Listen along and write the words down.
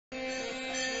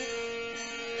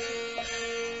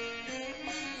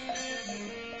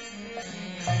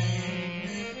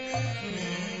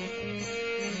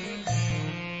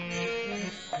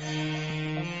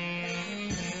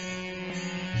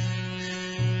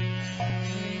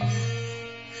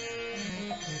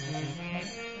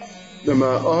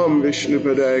Nama Om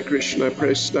Vishnupadaya Krishna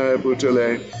Prestaya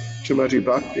Bhutale Srimati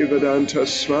Bhakti Vedanta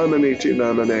Swaminiti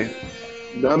Namane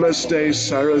Namaste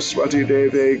Saraswati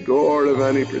Deve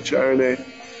Gauravani Pracharane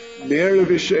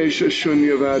Nirvishesha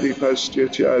Shunyavadi Pastya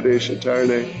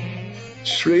Deshatarne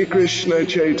Sri Krishna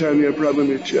Chaitanya Prabhu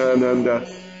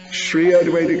Nityananda Sri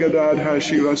Advaita Gadadhar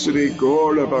Shivasadi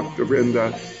Gaura Bhakta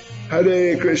Vrinda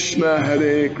Hare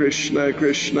Krishna Krishna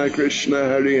Krishna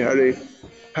Hare Hare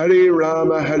Hare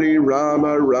Rama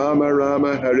Rama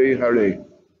Rama Hare Hare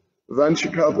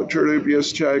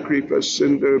Vanchakalpatarubhyascha Kripa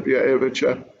Sindhubhya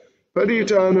Evacha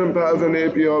Paditanam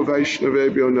Pavanebhyo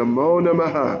Vaishnavebhyo Namo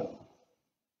Namaha.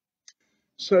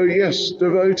 So yes,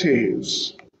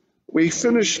 devotees, we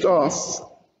finished off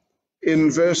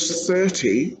in verse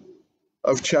 30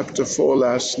 of chapter 4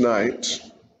 last night.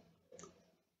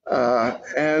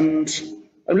 And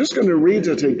I'm just going to read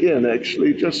it again,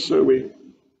 actually, just so we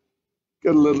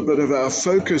get a little bit of our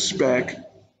focus back.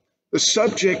 The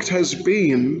subject has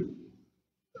been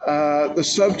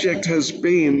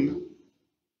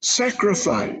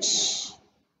sacrifice.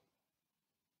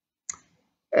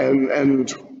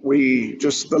 And we,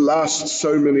 just the last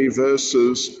so many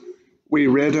verses, we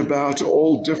read about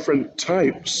all different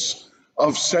types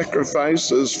of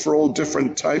sacrifices for all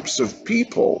different types of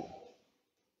people.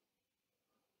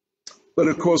 But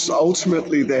of course,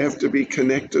 ultimately, they have to be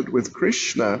connected with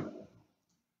Krishna.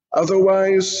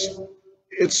 Otherwise,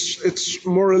 it's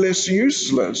more or less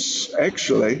useless,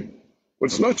 actually. Well,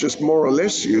 it's not just more or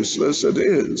less useless, it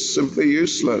is simply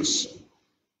useless.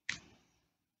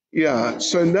 Yeah,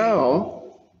 so now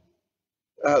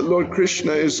Lord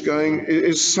Krishna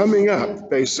is summing up,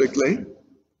 basically.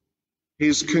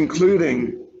 He's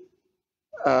concluding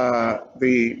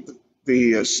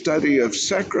the study of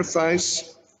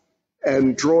sacrifice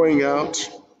and drawing out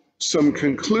some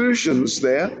conclusions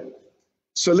there.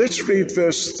 So let's read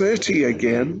verse 30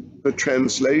 again, the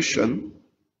translation.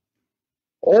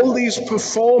 All these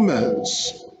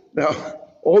performers, now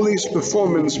all these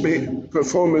performers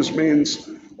means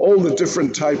all the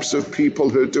different types of people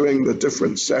who are doing the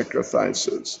different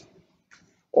sacrifices.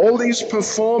 All these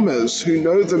performers who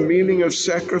know the meaning of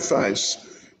sacrifice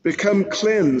become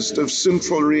cleansed of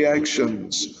sinful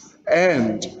reactions,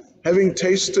 and having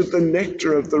tasted the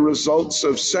nectar of the results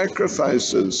of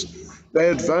sacrifices, they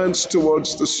advance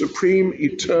towards the supreme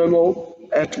eternal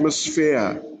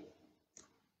atmosphere.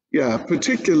 Yeah,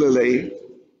 particularly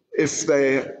if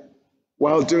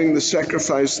while doing the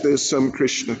sacrifice, there's some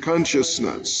Krishna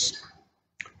consciousness.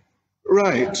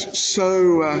 Right,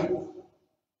 so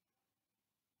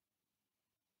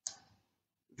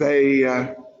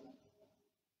they're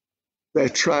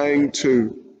trying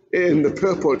to, in the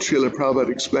purport, Srila Prabhupada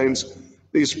explains,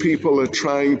 these people are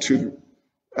trying to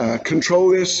control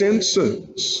their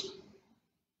senses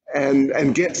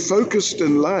and get focused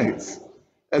in life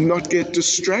and not get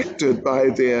distracted by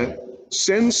their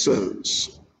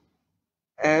senses.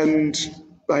 And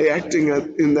by acting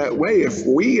in that way, if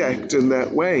we act in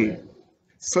that way,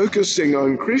 focusing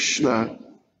on Krishna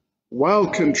while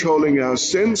controlling our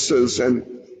senses and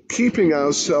keeping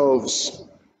ourselves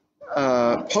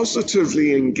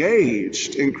positively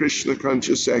engaged in Krishna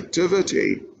conscious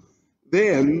activity,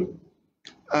 then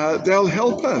they'll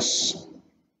help us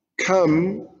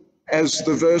come, as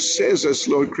the verse says, as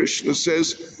Lord Krishna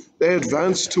says, they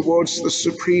advance towards the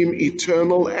supreme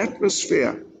eternal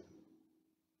atmosphere.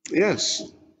 Yes,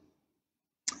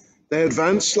 they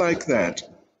advance like that.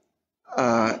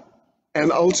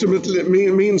 And ultimately, it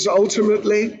means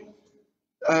ultimately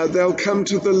they'll come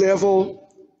to the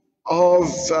level of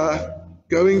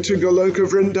going to Goloka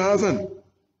Vrindavan.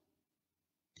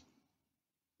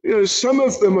 You know, some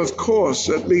of them, of course,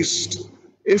 at least,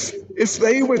 if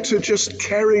they were to just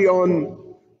carry on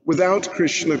without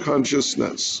Krishna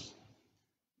consciousness,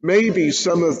 maybe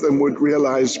some of them would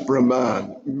realize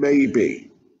Brahman, maybe,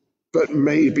 but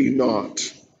maybe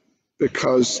not,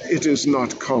 because it is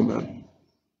not common.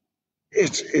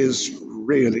 It is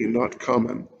really not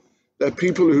common that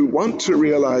people who want to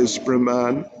realize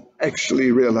Brahman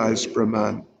actually realize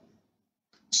Brahman.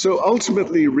 So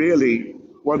ultimately, really,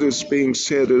 what is being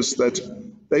said is that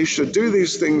they should do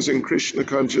these things in Krishna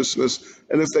consciousness,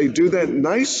 and if they do that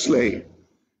nicely,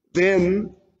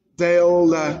 then they'll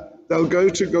go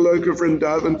to Goloka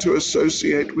Vrindavan to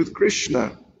associate with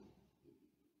Krishna.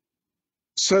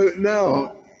 So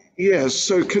now, yes,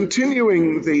 so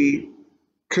continuing the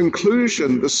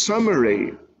conclusion, the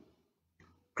summary,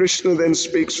 Krishna then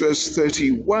speaks verse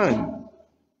 31.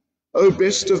 O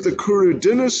best of the Kuru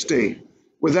dynasty,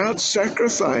 without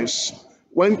sacrifice,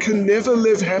 one can never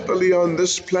live happily on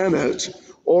this planet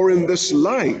or in this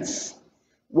life.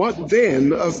 What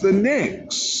then of the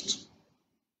next?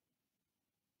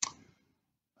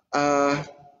 Well,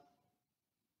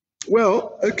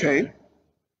 okay.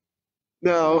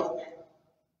 Now,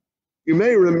 you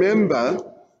may remember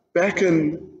back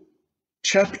in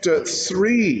chapter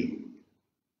 3,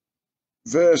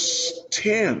 verse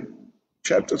 10,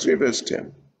 chapter 3, verse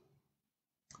 10,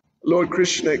 Lord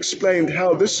Krishna explained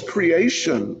how this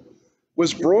creation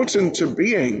was brought into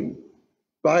being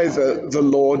by the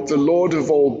Lord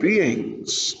of all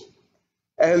beings.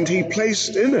 And he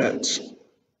placed in it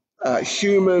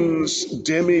humans,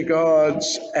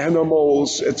 demigods,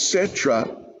 animals,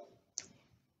 etc.,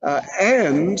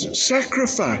 and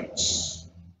sacrifice.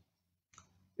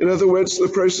 In other words, the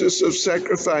process of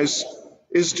sacrifice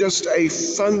is just a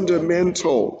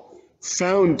fundamental,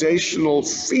 foundational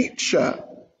feature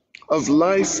of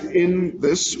life in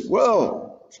this world.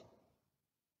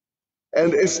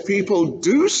 And if people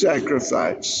do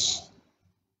sacrifice,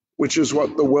 which is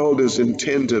what the world is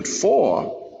intended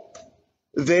for,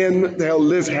 then they'll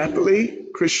live happily.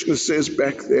 Krishna says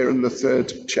back there in the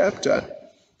 3rd chapter,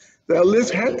 they'll live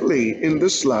happily in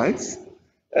this life,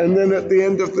 and then at the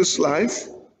end of this life,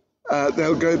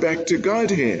 they'll go back to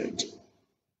Godhead.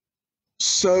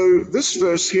 So this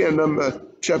verse here,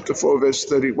 chapter 4, verse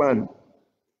 31,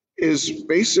 is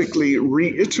basically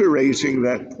reiterating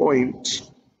that point.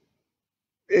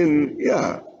 In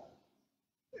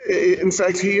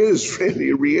fact, he is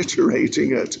really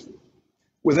reiterating it.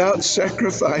 Without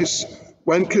sacrifice,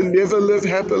 one can never live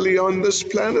happily on this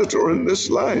planet or in this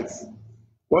life.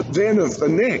 What then of the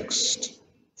next?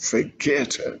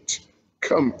 Forget it.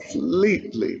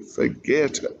 Completely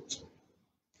forget it.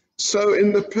 So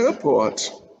in the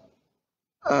purport,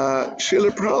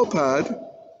 Srila Prabhupada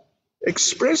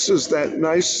expresses that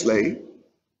nicely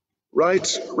right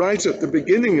at the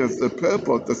beginning of the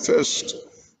purport, the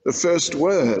first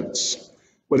words.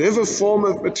 Whatever form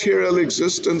of material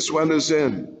existence one is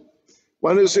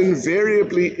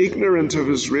invariably ignorant of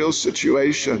his real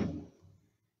situation.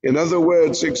 In other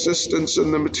words, existence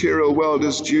in the material world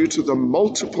is due to the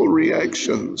multiple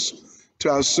reactions to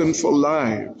our sinful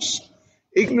lives.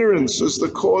 Ignorance is the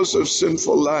cause of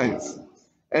sinful life,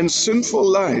 and sinful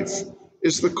life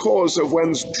is the cause of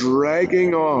one's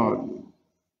dragging on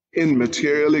in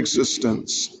material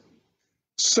existence.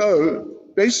 So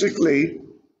basically,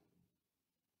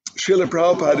 Srila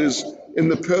Prabhupada in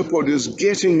the purport is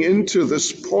getting into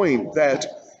this point that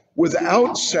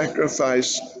without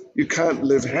sacrifice, you can't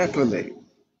live happily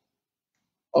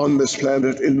on this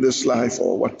planet, in this life,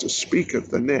 or what to speak of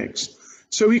the next.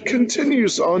 So he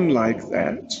continues on like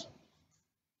that.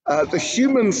 The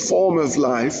human form of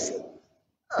life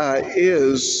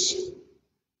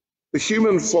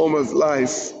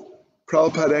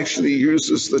Prabhupada actually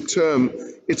uses the term,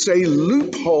 it's a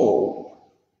loophole.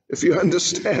 If you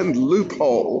understand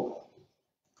loophole,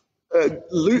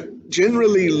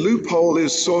 generally loophole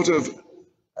is sort of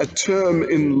a term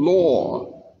in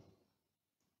law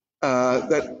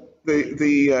that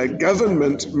the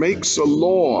government makes a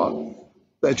law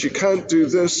that you can't do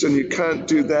this and you can't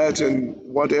do that and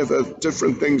whatever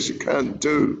different things you can't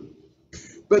do.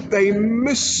 But they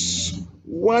miss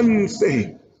one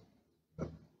thing.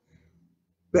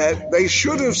 That they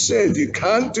should have said, you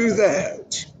can't do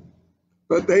that,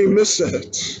 but they miss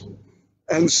it,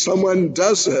 and someone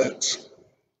does it,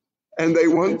 and they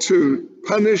want to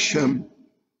punish him,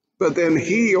 but then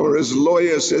he or his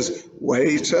lawyer says,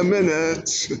 wait a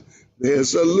minute,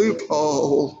 there's a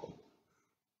loophole,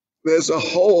 there's a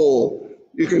hole,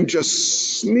 you can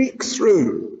just sneak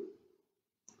through.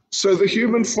 So the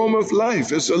human form of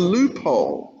life is a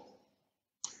loophole.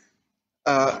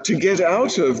 To get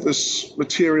out of this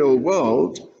material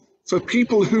world for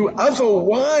people who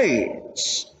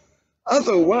otherwise,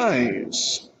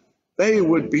 they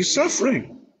would be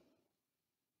suffering.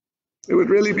 They would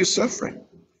really be suffering.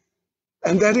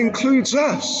 And that includes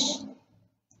us.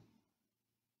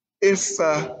 If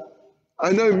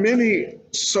I know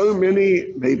so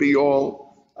many, maybe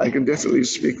all, I can definitely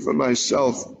speak for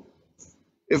myself.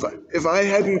 If I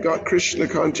hadn't got Krishna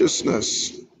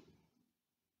consciousness,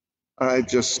 I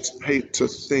just hate to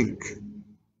think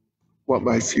what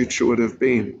my future would have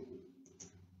been.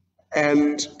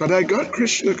 But I got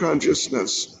Krishna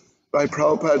consciousness by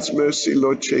Prabhupada's mercy,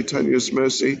 Lord Chaitanya's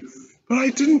mercy, but I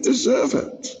didn't deserve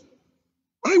it.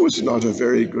 I was not a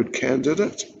very good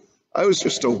candidate. I was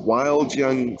just a wild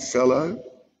young fellow.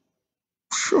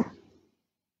 Phew.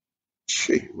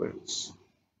 Gee whiz.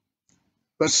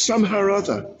 But somehow or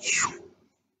other,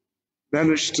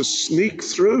 managed to sneak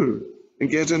through and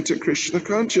get into Krishna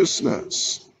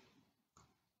consciousness.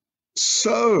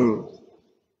 So,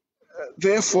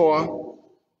 therefore,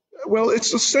 well,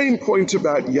 it's the same point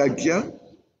about yajna.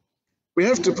 We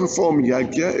have to perform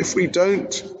yajna. If we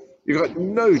don't You got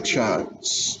no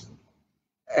chance.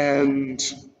 And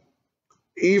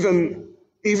even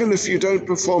if you don't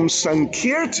perform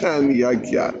Sankirtan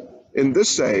Yajna in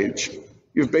this age,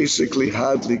 you've basically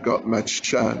hardly got much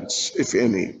chance, if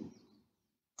any.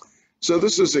 So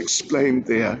this is explained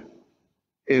there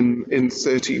in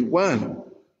 31,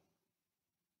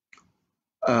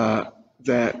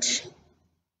 that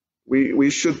we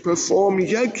should perform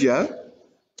Yajna,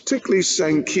 particularly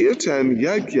Sankirtan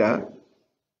Yajna,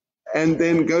 and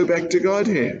then go back to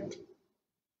Godhead.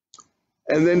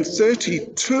 And then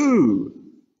 32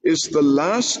 is the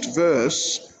last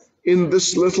verse in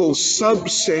this little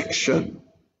subsection.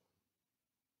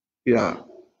 Yeah,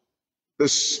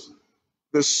 this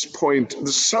point,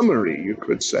 the summary, you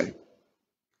could say.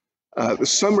 The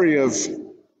summary of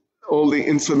all the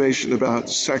information about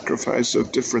sacrifice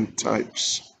of different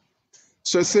types.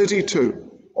 So 32,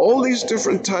 all these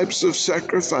different types of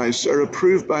sacrifice are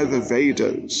approved by the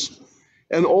Vedas,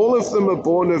 and all of them are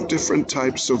born of different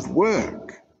types of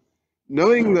work.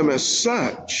 Knowing them as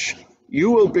such,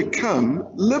 you will become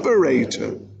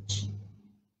liberated.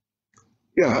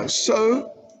 Yeah,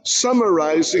 so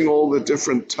summarizing all the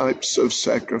different types of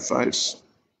sacrifice,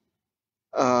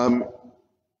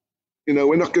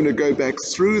 we're not going to go back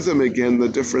through them again, the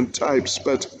different types,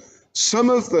 but some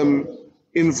of them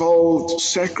involved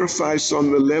sacrifice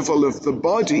on the level of the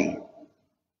body,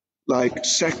 like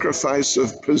sacrifice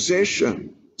of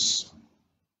possessions.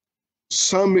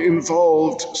 Some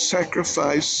involved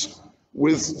sacrifice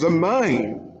with the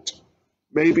mind,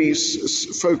 maybe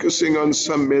focusing on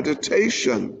some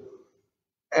meditation,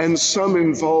 and some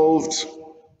involved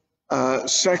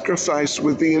sacrifice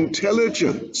with the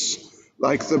intelligence,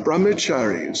 like the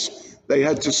brahmacharis. They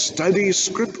had to study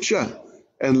scripture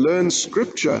and learn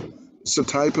scripture. It's a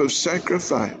type of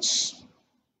sacrifice.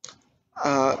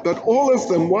 But all of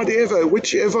them,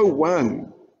 whichever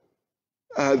one,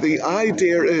 the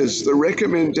idea is, the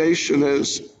recommendation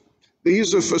is,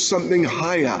 these are for something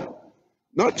higher,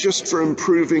 not just for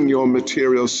improving your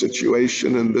material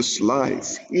situation in this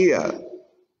life here,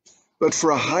 but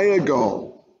for a higher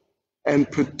goal,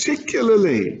 and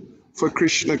particularly for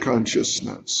Krishna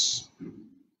consciousness,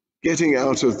 getting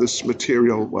out of this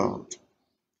material world.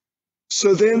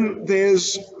 So then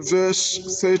there's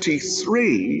verse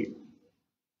 33,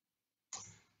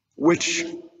 which,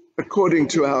 according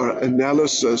to our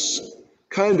analysis,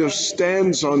 kind of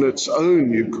stands on its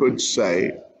own, you could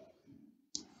say.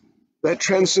 That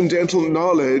transcendental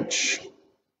knowledge,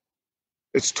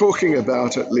 it's talking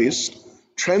about at least,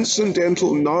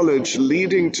 transcendental knowledge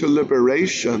leading to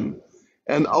liberation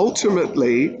and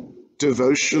ultimately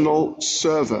devotional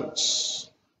service.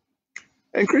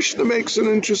 And Krishna makes an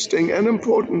interesting and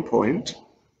important point.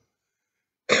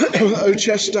 O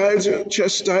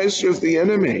chastiser of the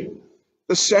enemy,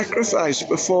 the sacrifice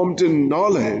performed in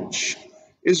knowledge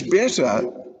is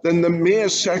better than the mere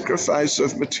sacrifice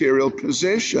of material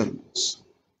possessions.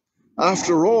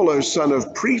 After all, O son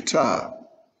of Prita,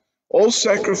 all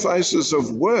sacrifices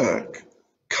of work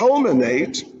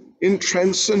culminate in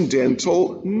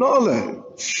transcendental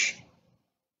knowledge.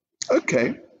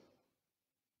 Okay.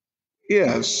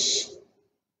 Yes.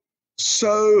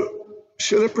 So,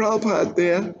 Srila Prabhupada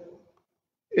there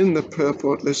in the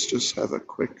purport, let's just have a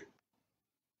quick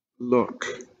look.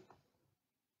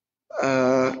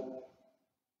 Srila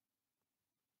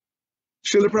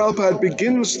Prabhupada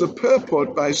begins the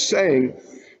purport by saying,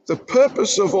 the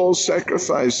purpose of all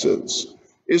sacrifices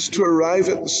is to arrive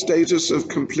at the status of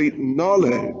complete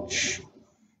knowledge,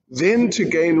 then to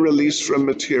gain release from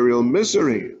material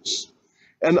miseries,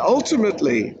 and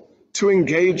ultimately to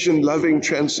engage in loving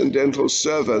transcendental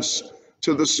service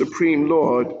to the Supreme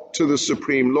Lord,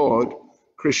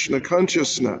 Krishna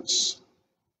consciousness.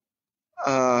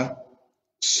 But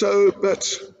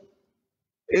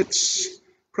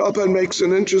Prabhupada makes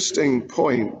an interesting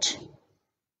point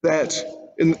that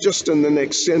just in the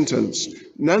next sentence,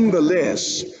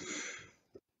 nonetheless,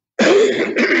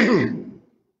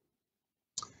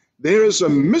 there is a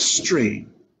mystery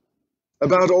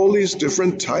about all these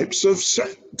different types of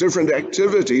different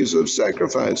activities of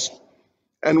sacrifice,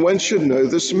 and one should know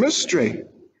this mystery.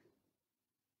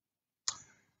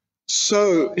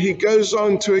 So he goes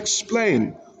on to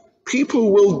explain,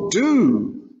 people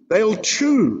they'll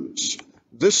choose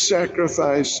this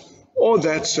sacrifice or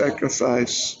that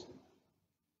sacrifice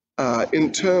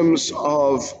in terms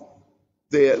of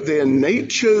their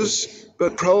natures,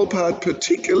 but Prabhupada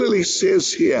particularly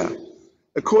says here,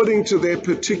 according to their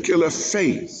particular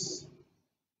faith.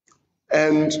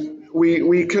 And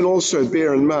we can also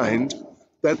bear in mind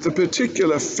that the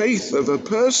particular faith of a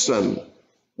person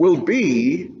will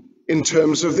be in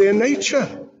terms of their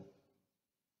nature.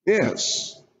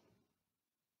 Yes.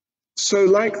 So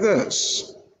like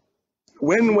this,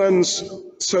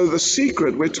 so the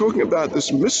secret, we're talking about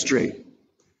this mystery.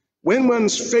 When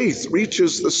one's faith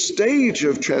reaches the stage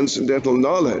of transcendental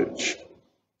knowledge,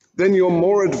 then you're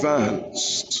more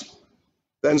advanced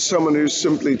than someone who's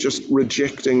simply just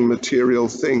rejecting material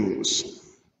things,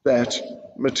 that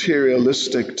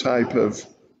materialistic type of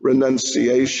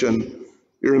renunciation.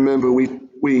 You remember we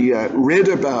read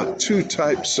about two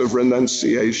types of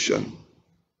renunciation.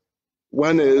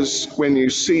 One is when you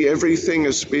see everything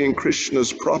as being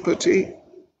Krishna's property,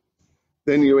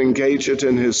 then you engage it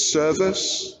in his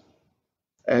service,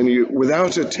 and you,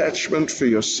 without attachment for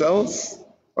yourself,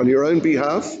 on your own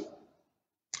behalf.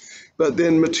 But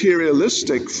then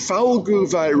materialistic, falgu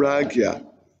vairagya,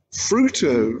 fruit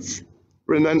of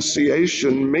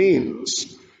renunciation,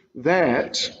 means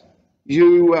that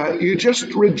you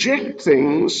just reject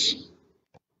things,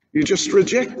 you just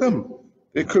reject them.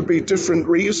 There could be different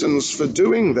reasons for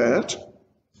doing that,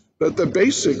 but the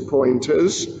basic point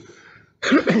is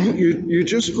you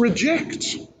just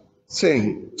reject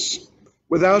things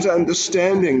without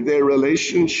understanding their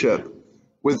relationship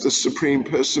with the Supreme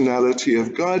Personality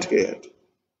of Godhead.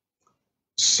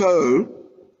 So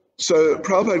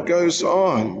Prabhupada goes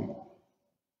on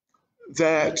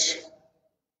that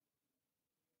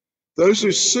those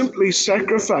who simply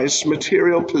sacrifice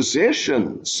material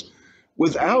possessions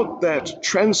without that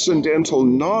transcendental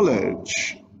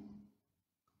knowledge,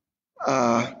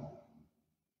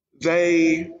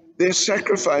 their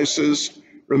sacrifices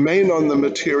remain on the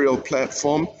material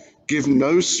platform, give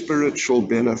no spiritual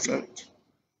benefit.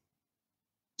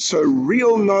 So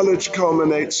real knowledge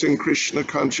culminates in Krishna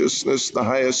consciousness, the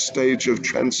highest stage of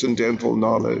transcendental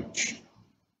knowledge.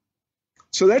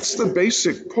 So that's the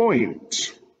basic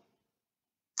point.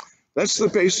 That's the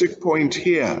basic point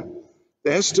here.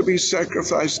 There has to be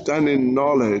sacrifice done in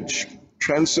knowledge,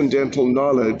 transcendental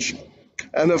knowledge.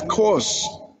 And of course,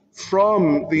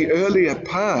 from the earlier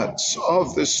parts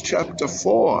of this chapter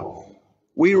 4,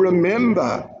 we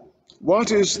remember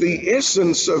what is the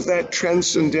essence of that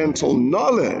transcendental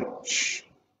knowledge.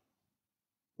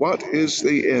 What is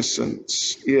the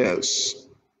essence? Yes,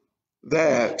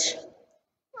 that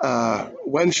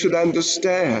one should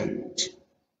understand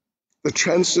the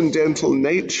transcendental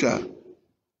nature.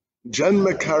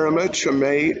 Janma karma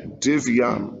chame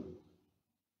divyam.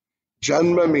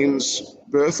 Janma means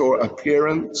birth or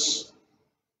appearance.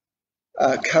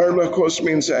 Karma, of course,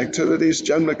 means activities.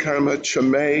 Janma karma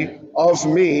chame,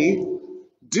 of me.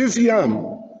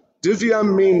 Divyam.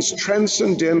 Divyam means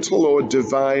transcendental or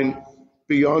divine,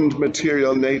 beyond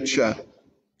material nature.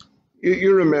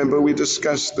 You remember we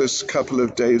discussed this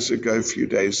a few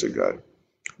days ago.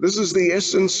 This is the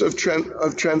essence of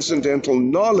transcendental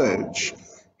knowledge,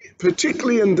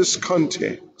 particularly in this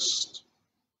context.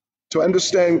 To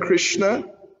understand Krishna,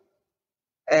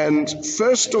 and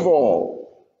first of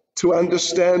all, to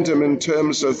understand him in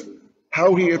terms of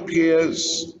how he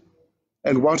appears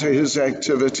and what are his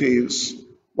activities,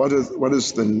 what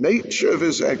is the nature of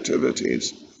his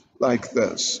activities, like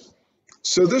this.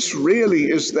 So this really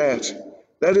is that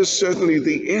is certainly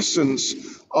the essence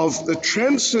of the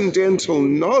transcendental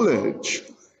knowledge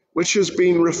which has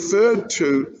been referred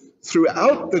to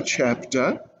throughout the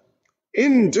chapter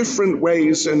in different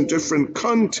ways and different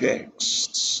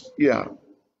contexts. Yeah.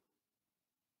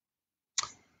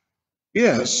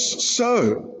 Yes,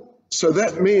 so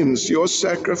that means your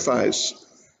sacrifice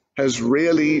has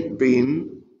really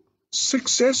been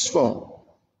successful.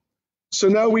 So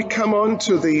now we come on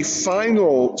to the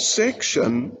final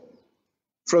section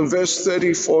from verse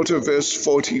 34 to verse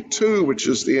 42, which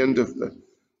is the end of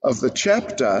the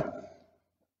chapter.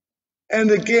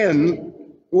 And again,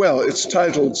 well, it's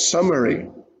titled Summary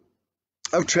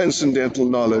of Transcendental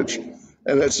Knowledge,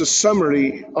 and it's a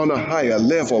summary on a higher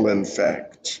level, in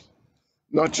fact,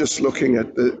 not just looking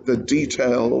at the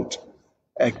detailed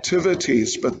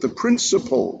activities, but the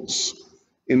principles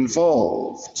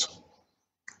involved.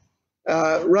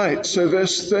 Right, so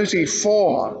verse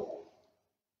 34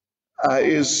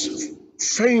 is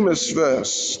famous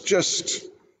verse, just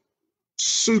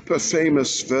super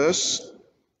famous verse.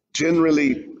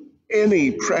 Generally,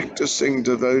 any practicing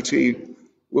devotee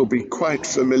will be quite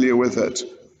familiar with it.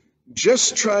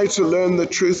 Just try to learn the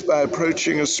truth by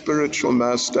approaching a spiritual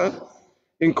master.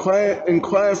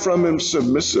 Inquire from him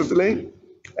submissively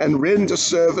and render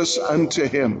service unto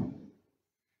him.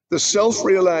 The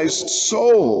self-realized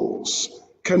souls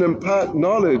can impart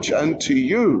knowledge unto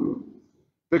you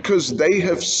because they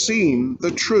have seen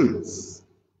the truth.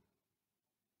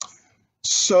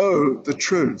 So the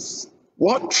truth.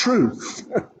 What truth?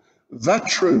 The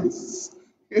truth.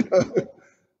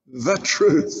 the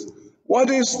truth. What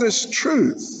is this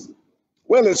truth?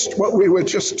 Well, it's what we were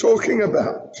just talking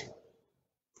about.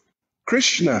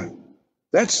 Krishna,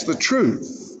 that's the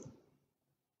truth.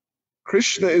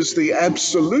 Krishna is the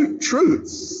absolute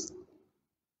truth.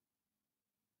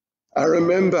 I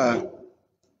remember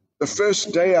the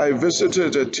first day I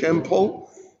visited a temple.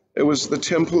 It was the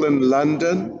temple in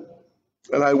London,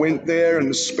 and I went there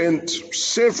and spent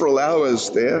several hours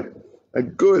there, a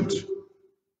good,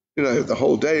 the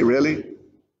whole day really,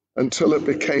 until it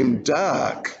became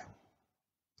dark.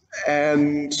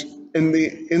 And at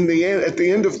the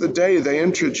end of the day, they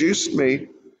introduced me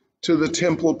to the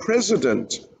temple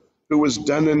president, who was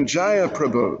Dhananjaya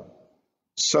Prabhu.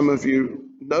 Some of you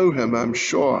know him, I'm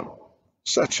sure.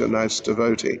 Such a nice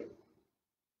devotee.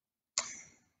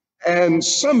 And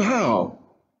somehow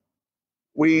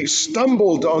we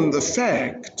stumbled on the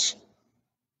fact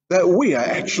that we are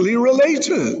actually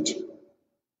related.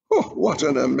 Oh, what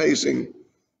an amazing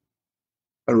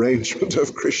arrangement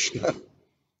of Krishna.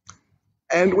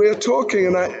 And we're talking,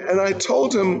 and I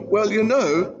told him, well,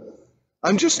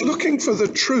 I'm just looking for the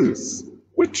truth,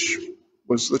 which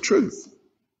was the truth.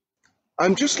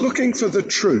 I'm just looking for the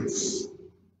truth.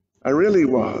 I really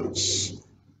was.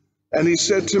 And he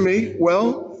said to me,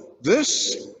 well,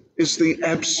 this is the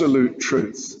absolute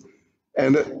truth.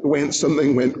 And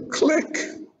something went click.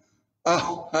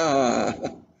 Aha,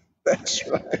 that's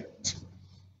right.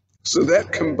 So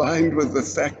that, combined with the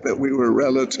fact that we were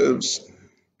relatives,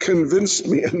 convinced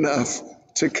me enough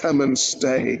to come and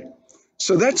stay.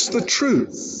 So that's the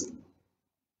truth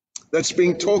that's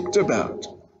being talked about.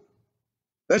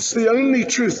 That's the only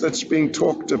truth that's being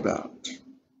talked about.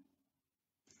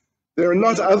 There are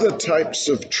not other types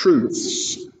of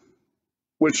truths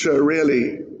which are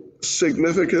really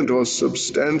significant or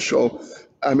substantial.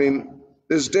 I mean,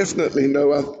 there's definitely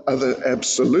no other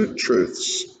absolute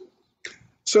truths.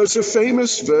 So it's a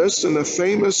famous verse and a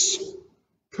famous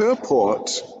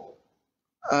purport.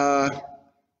 One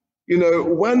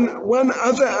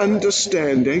other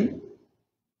understanding,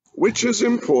 which is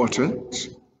important,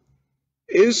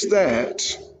 is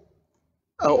that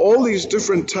all these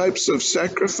different types of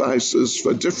sacrifices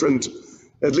for different,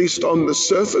 at least on the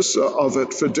surface of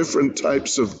it, for different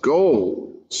types of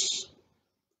goals,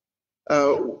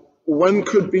 one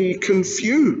could be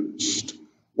confused.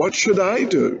 What should I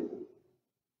do?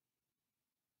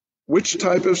 Which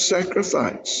type of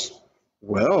sacrifice?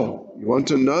 Well, you want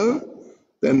to know?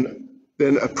 Then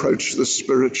approach the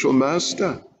spiritual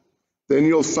master. Then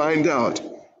you'll find out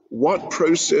what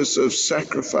process of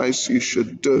sacrifice you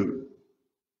should do.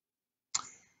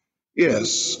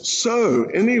 Yes, so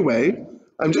anyway,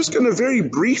 I'm just going to very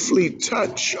briefly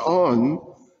touch on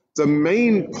the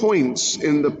main points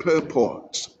in the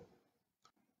purport.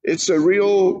 It's a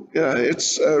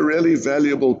really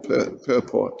valuable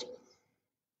purport.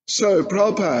 So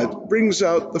Prabhupada brings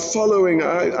out the following.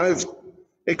 I've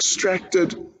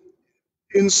extracted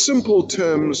in simple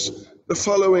terms the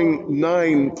following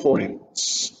 9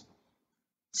 points.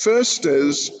 First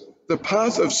is, the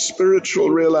path of spiritual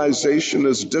realization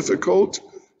is difficult,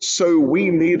 so we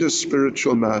need a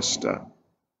spiritual master.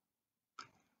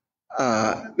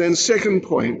 Then second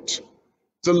point,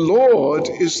 the Lord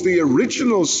is the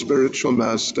original spiritual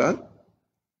master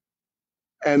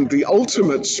and the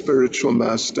ultimate spiritual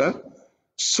master.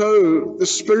 So the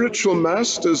spiritual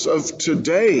masters of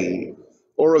today,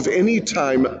 or of any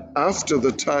time after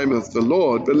the time of the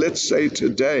Lord, but let's say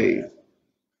today,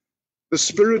 the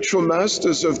spiritual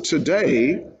masters of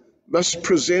today must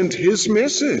present his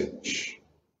message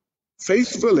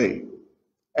faithfully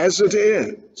as it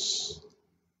is.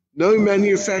 No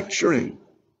manufacturing.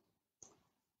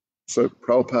 So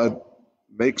Prabhupada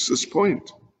makes this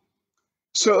point.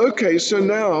 So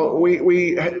now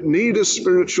we need a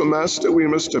spiritual master. We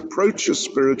must approach a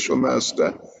spiritual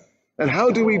master. And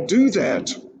how do we do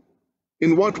that?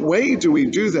 In what way do we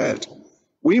do that?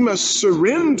 We must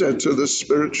surrender to the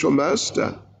spiritual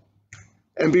master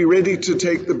and be ready to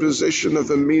take the position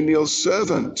of a menial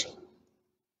servant.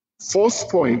 Fourth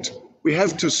point, we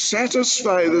have to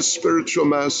satisfy the spiritual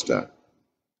master.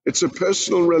 It's a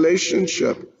personal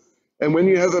relationship. And when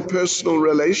you have a personal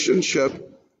relationship,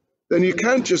 then you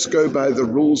can't just go by the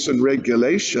rules and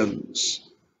regulations.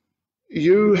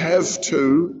 You have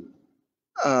to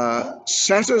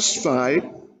satisfy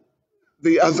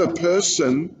the other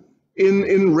person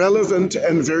in relevant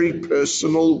and very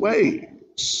personal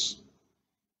ways.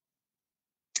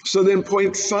 So then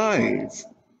point 5,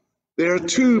 there are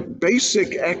 2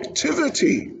 basic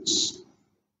activities.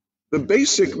 The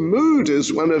basic mood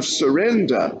is one of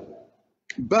surrender,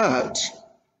 but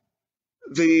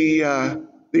the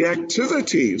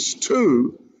activities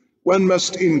too one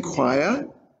must inquire,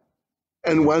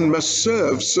 and one must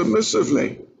serve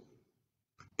submissively.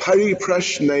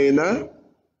 Pariprashnena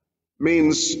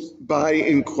means by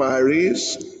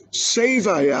inquiries.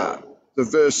 Sevaya, the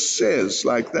verse says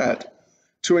like that,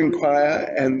 to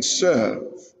inquire and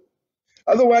serve.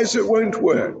 Otherwise it won't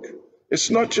work. It's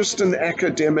not just an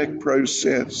academic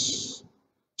process,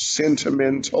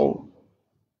 sentimental.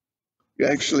 You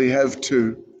actually have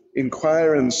to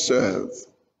inquire and serve.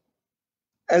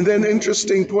 And then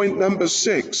interesting point number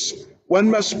 6,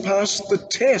 one must pass the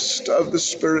test of the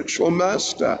spiritual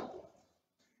master.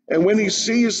 And when he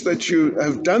sees that you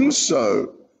have done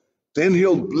so, then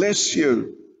he'll bless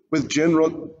you with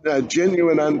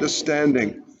genuine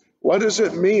understanding. What does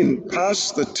it mean,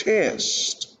 pass the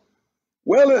test?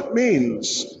 Well, it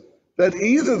means that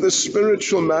either the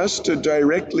spiritual master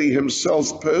directly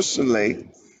himself personally,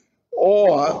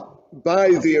 or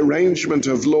by the arrangement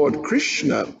of Lord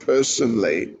Krishna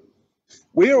personally,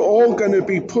 we're all going to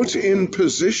be put in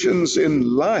positions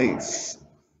in life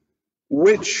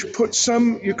which put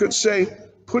some, you could say,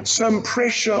 put some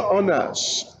pressure on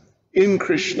us in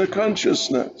Krishna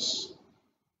consciousness.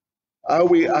 Are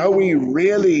we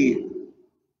really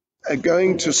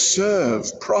going to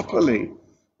serve properly,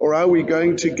 or are we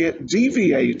going to get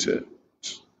deviated?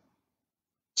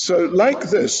 So like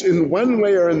this, in one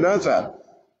way or another,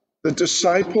 the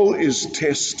disciple is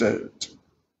tested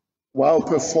while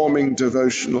performing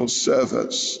devotional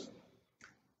service.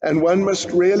 And one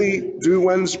must really do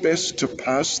one's best to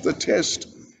pass the test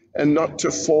and not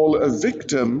to fall a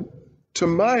victim to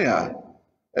Maya.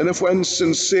 And if one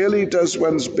sincerely does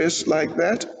one's best like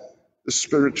that, the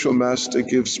spiritual master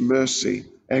gives mercy,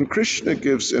 and Krishna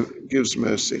gives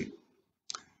mercy.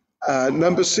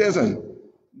 Number 7,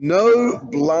 no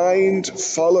blind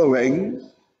following,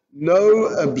 no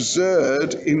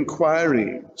absurd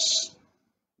inquiries.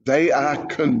 They are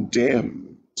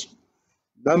condemned.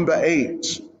 Number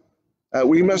 8,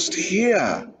 we must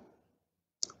hear,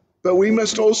 but we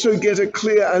must also get a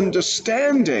clear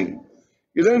understanding.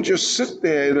 You don't just sit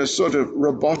there in a sort of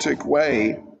robotic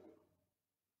way,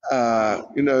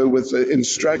 with the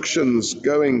instructions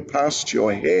going past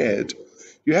your head.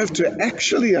 You have to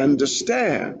actually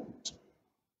understand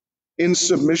in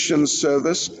submission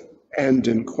service and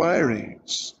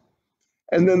inquiries.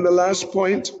 And then the last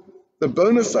point, the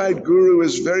bona fide guru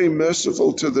is very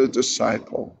merciful to the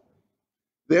disciple.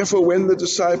 Therefore, when the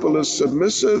disciple is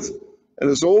submissive and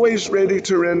is always ready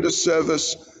to render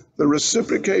service, the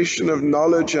reciprocation of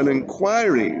knowledge and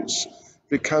inquiries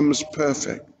becomes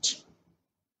perfect.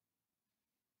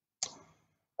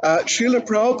 Srila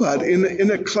Prabhupada, in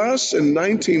a class in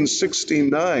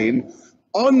 1969,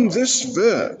 on this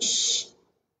verse,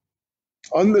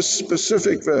 on this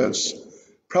specific verse,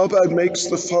 Prabhupada makes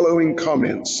the following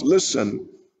comments. Listen,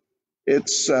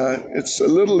 it's a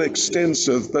little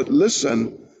extensive, but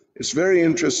listen, it's very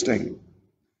interesting.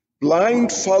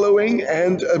 Blind following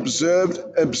and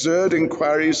absurd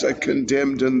inquiries are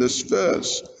condemned in this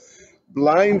verse.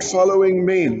 Blind following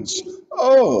means,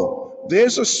 oh,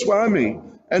 there's a Swami,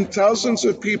 and thousands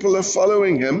of people are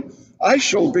following him. I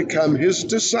shall become his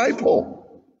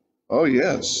disciple. Oh,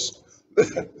 yes.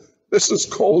 This is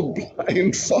called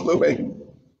blind following.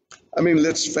 I mean,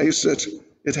 let's face it,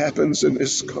 it happens in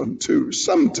ISKCON too,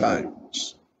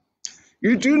 sometimes.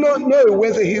 You do not know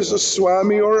whether he's a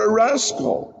Swami or a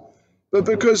rascal, but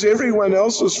because everyone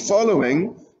else is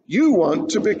following, you want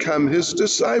to become his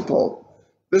disciple.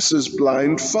 This is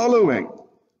blind following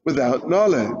without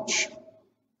knowledge.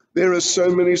 There are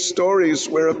so many stories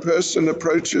where a person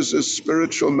approaches his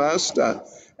spiritual master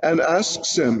and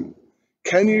asks him,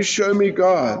 "Can you show me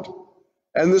God?"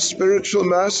 And the spiritual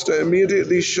master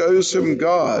immediately shows him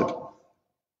God,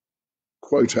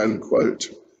 quote unquote.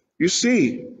 You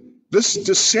see, this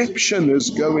deception is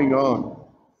going on.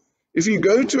 If you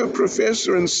go to a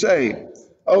professor and say,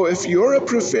 "Oh, if you're a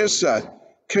professor,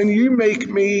 can you make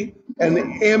me an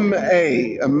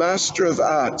MA, a Master of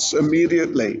Arts,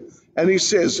 immediately?" And he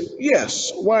says,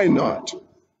 "Yes, why not?"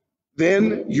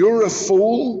 Then you're a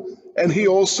fool, and he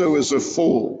also is a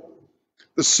fool.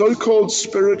 The so-called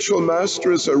spiritual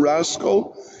master is a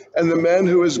rascal, and the man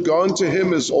who has gone to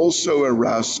him is also a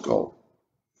rascal.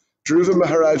 Dhruva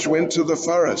Maharaj went to the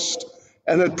forest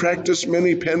and had practiced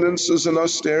many penances and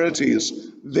austerities.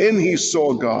 Then he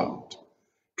saw God.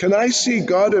 Can I see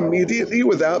God immediately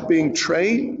without being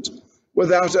trained,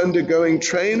 without undergoing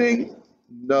training?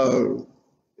 No,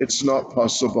 it's not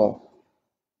possible.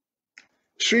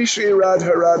 Shri Shri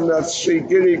Radha Radhanath, Shri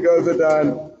Giri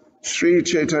Govardhan, Shri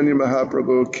Chaitanya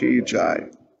Mahaprabhu Ki Jai.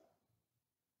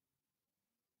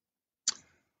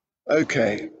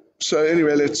 Okay, so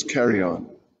anyway, let's carry on.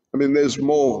 I mean, there's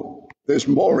more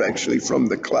actually from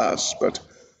the class, but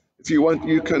if you want,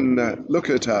 you can look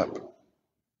it up.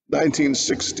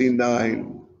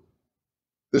 1969,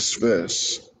 this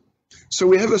verse. So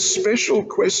we have a special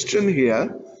question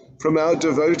here from our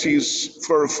devotees,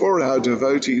 for our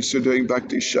devotees who are doing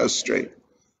Bhakti Shastri,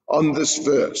 on this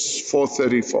verse,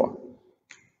 434.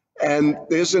 And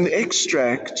there's an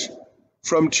extract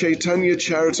from Chaitanya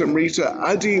Charitamrita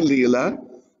Adi Leela,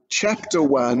 chapter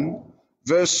 1,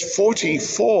 verse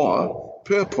 44,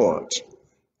 purport.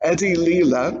 Adi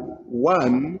Leela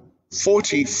 1,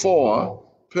 44,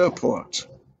 purport.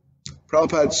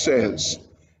 Prabhupada says,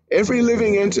 every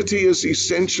living entity is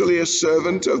essentially a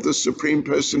servant of the Supreme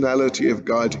Personality of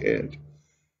Godhead,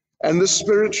 and the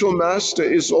spiritual master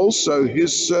is also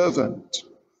his servant.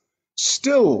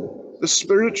 Still, the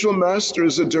spiritual master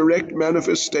is a direct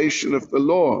manifestation of the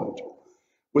Lord.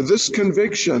 With this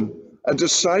conviction, a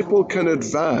disciple can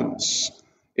advance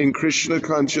in Krishna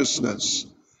consciousness.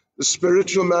 The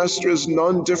spiritual master is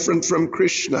non-different from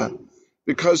Krishna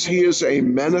because he is a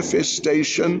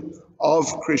manifestation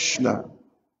of Krishna.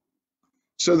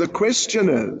 So the question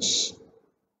is,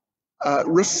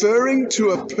 referring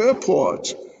to a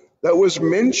purport that was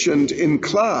mentioned in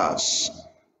class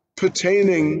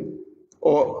pertaining,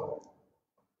 or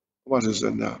what is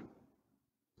it now?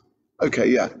 Okay,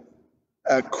 yeah.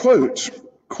 Quote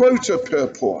a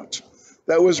purport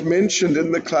that was mentioned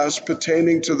in the class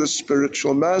pertaining to the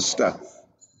spiritual master.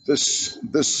 This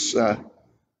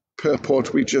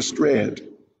purport we just read.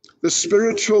 The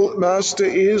spiritual master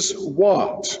is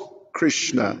what?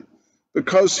 Krishna.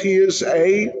 Because he is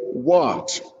a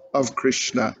what of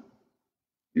Krishna?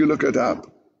 You look it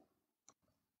up.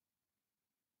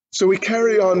 So we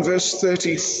carry on verse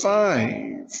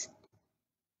 35.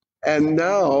 And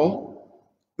now,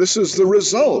 this is the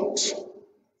result.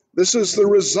 This is the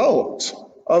result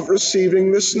of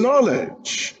receiving this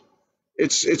knowledge.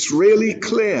 It's really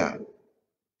clear.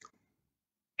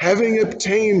 Having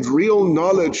obtained real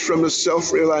knowledge from a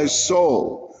self-realized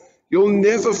soul, you'll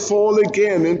never fall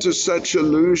again into such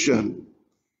illusion.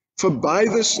 For by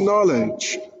this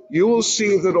knowledge, you will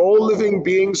see that all living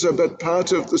beings are but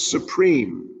part of the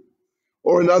Supreme,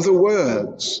 or in other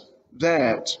words,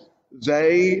 that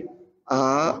they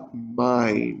are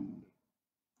mine.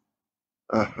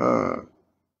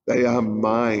 They are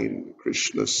mine,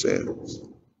 Krishna says.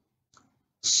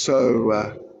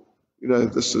 So,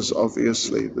 this is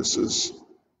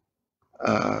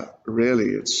really,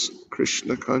 it's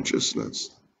Krishna consciousness.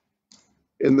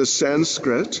 In the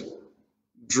Sanskrit,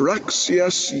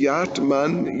 Draksyas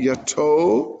Yatman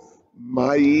Yato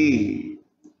Mayi.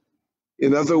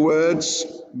 In other words,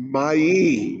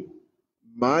 Mayi,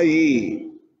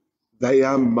 they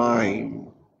are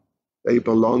mine. They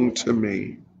belong to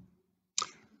me.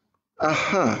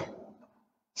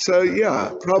 So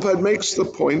yeah, Prabhupada makes the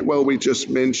point, we just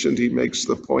mentioned he makes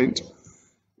the point,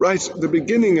 right at the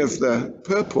beginning of the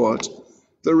purport,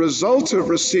 the result of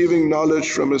receiving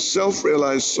knowledge from a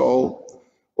self-realized soul,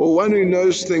 or one who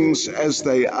knows things as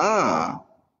they are,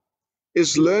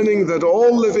 is learning that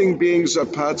all living beings are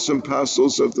parts and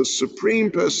parcels of the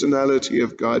Supreme Personality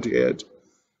of Godhead,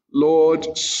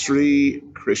 Lord Sri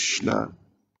Krishna.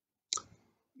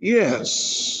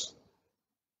 Yes.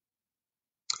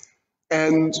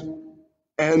 And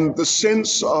the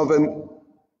sense of an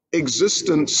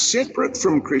existence separate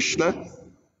from Krishna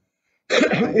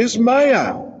is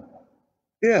Maya.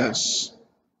 Yes.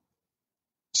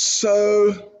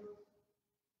 So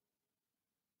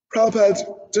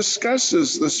Prabhupada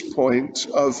discusses this point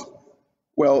of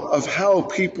how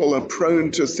people are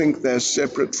prone to think they're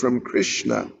separate from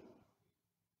Krishna.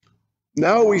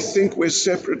 Now we think we're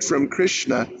separate from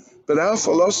Krishna, but our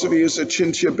philosophy is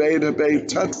Achintya Bheda Bhed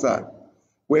Tattva.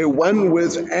 We're one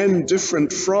with and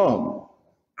different from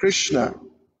Krishna.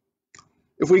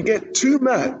 If we get too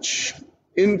much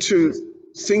into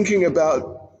thinking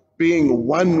about being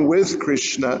one with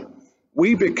Krishna,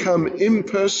 we become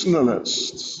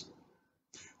impersonalists.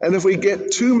 And if we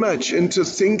get too much into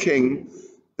thinking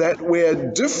that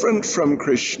we're different from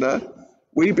Krishna,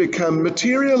 we become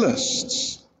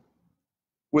materialists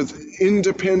with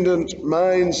independent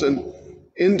minds and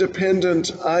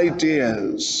independent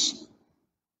ideas,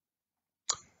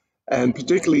 and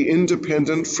particularly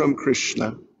independent from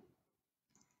Krishna.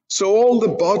 So all the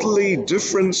bodily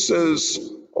differences,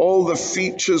 all the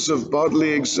features of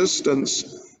bodily existence,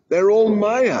 they're all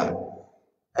Maya.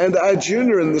 And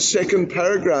Arjuna, in the second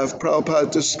paragraph, Prabhupada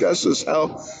discusses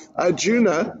how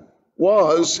Arjuna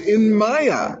was in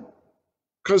Maya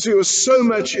because he was so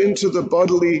much into the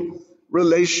bodily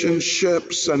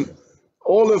relationships, and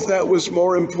all of that was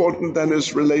more important than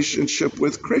his relationship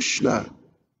with Krishna.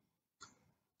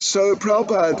 So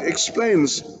Prabhupada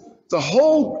explains the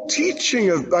whole teaching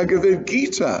of Bhagavad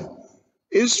Gita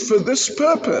is for this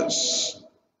purpose.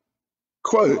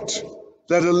 Quote,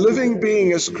 that a living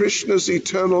being as Krishna's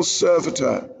eternal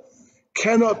servitor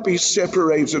cannot be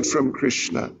separated from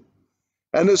Krishna,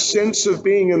 and a sense of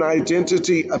being an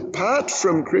identity apart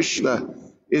from Krishna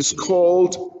is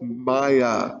called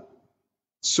Maya.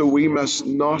 So we must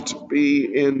not be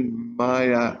in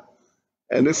Maya.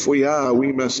 And if we are,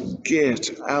 we must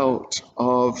get out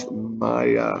of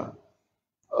Maya.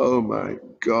 Oh my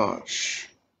gosh.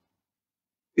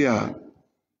 Yeah.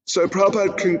 So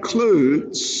Prabhupada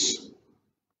concludes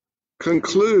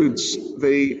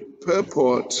the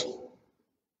purport.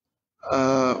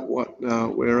 What now?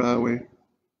 Where are we?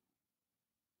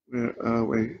 Where are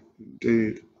we?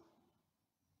 Indeed.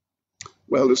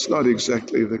 Well, it's not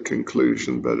exactly the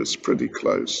conclusion, but it's pretty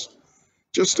close.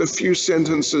 Just a few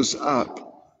sentences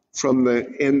up from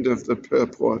the end of the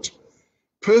purport.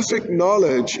 Perfect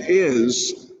knowledge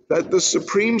is that the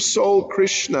Supreme Soul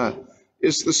Krishna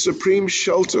is the supreme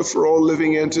shelter for all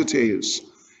living entities.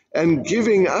 And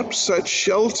giving up such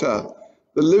shelter,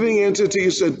 the living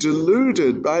entities are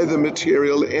deluded by the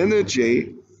material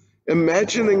energy,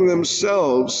 imagining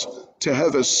themselves to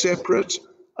have a separate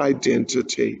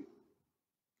identity.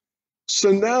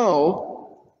 So now,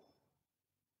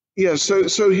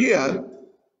 so here,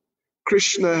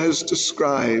 Krishna has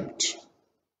described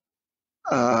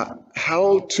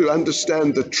how to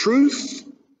understand the truth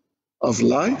of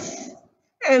life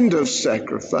and of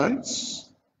sacrifice.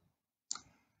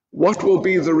 What will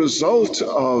be the result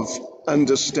of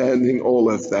understanding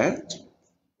all of that?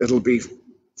 It'll be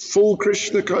full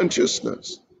Krishna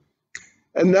consciousness.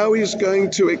 And now he's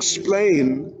going to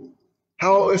explain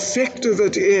how effective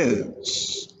it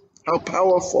is, how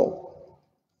powerful.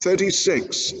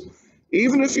 36.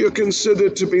 Even if you're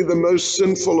considered to be the most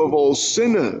sinful of all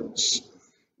sinners,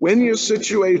 when you're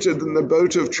situated in the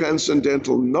boat of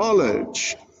transcendental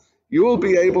knowledge, you will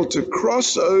be able to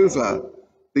cross over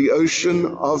the ocean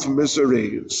of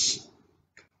miseries.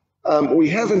 We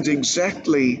haven't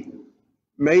exactly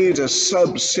made a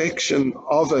subsection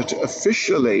of it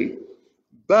officially,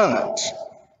 but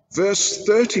verse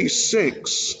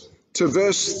 36 to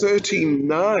verse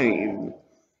 39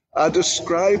 are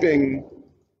describing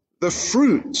the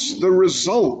fruits, the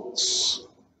results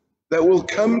that will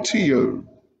come to you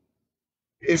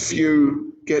if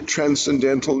you get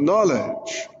transcendental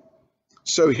knowledge.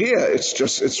 So here,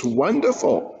 it's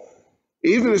wonderful.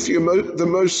 Even if you're the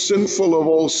most sinful of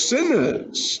all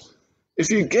sinners, if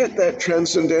you get that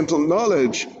transcendental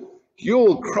knowledge,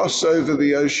 you'll cross over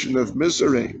the ocean of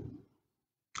misery.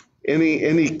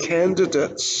 Any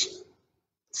candidates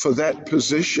for that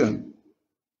position,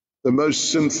 the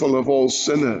most sinful of all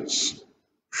sinners?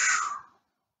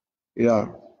 Yeah.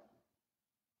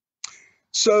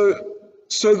 So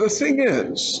the thing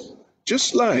is,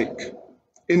 just like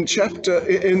in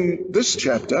this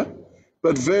chapter,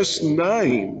 but verse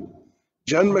 9,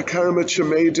 Janma karma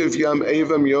chame divyam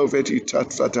evam yoveti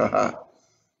tatvataha.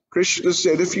 Krishna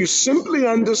said, if you simply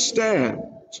understand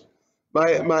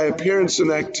my appearance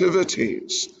and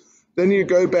activities, then you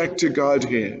go back to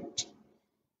Godhead.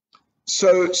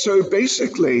 So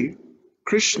basically,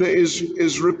 Krishna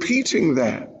is repeating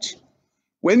that.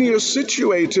 When you're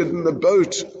situated in the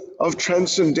boat of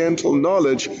transcendental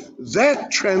knowledge, that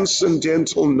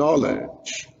transcendental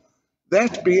knowledge,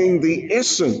 that being the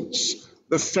essence,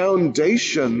 the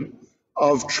foundation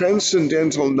of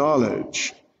transcendental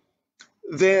knowledge,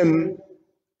 then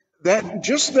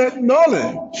that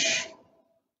knowledge,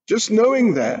 just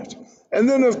knowing that, and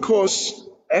then of course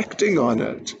acting on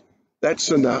it,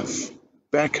 that's enough.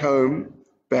 Back home,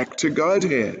 back to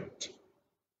Godhead.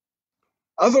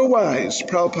 Otherwise,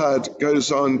 Prabhupada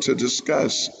goes on to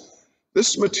discuss,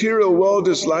 this material world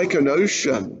is like an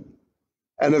ocean,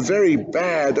 and a very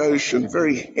bad ocean,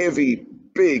 very heavy,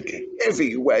 big,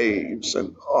 heavy waves,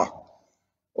 and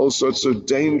all sorts of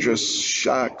dangerous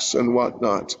sharks and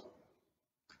whatnot.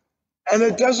 And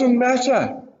it doesn't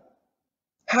matter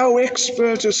how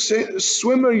expert a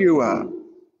swimmer you are.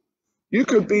 You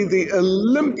could be the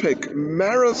Olympic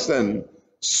marathon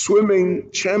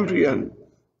swimming champion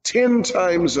 10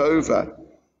 times over.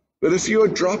 But if you're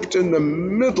dropped in the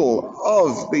middle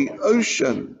of the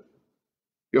ocean,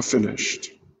 you're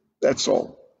finished. That's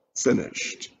all.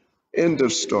 Finished. End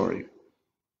of story.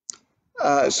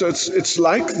 So it's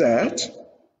like that,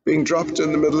 being dropped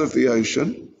in the middle of the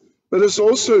ocean, but it's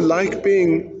also like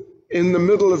being in the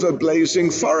middle of a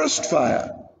blazing forest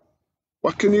fire.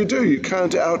 What can you do? You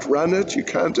can't outrun it. You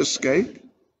can't escape.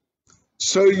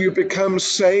 So you become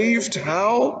saved.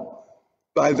 How?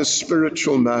 By the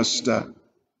spiritual master.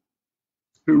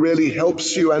 who really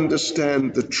helps you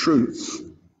understand the truth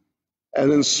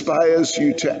and inspires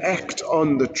you to act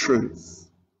on the truth.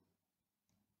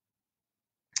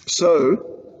 So,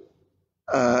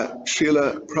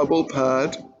 Srila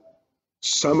Prabhupada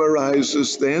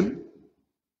summarizes then,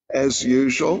 as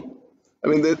usual. I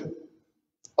mean, that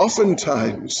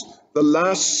oftentimes the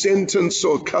last sentence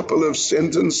or couple of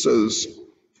sentences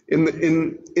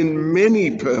in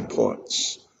many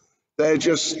purports, they're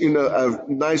just, a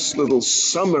nice little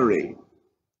summary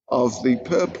of the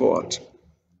purport.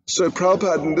 So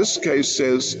Prabhupada in this case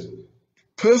says,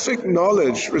 perfect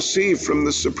knowledge received from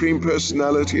the Supreme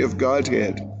Personality of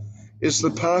Godhead is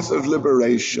the path of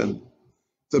liberation.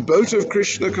 The boat of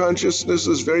Krishna consciousness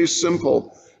is very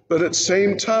simple, but at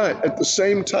the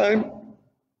same time,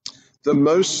 the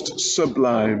most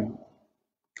sublime.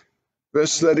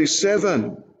 Verse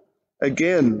 37,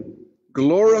 again,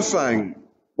 glorifying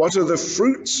what are the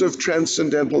fruits of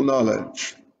transcendental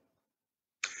knowledge.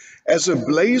 As a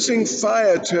blazing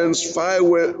fire turns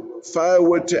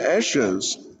firewood to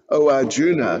ashes, O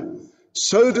Arjuna,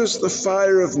 so does the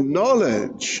fire of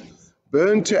knowledge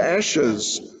burn to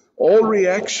ashes all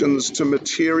reactions to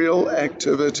material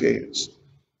activities.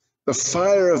 The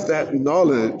fire of that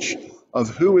knowledge of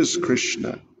who is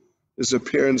Krishna, his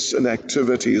appearance and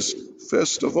activities,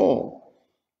 first of all.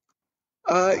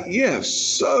 Yes,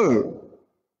 so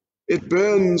it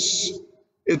burns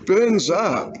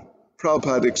up,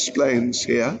 Prabhupada explains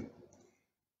here.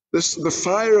 The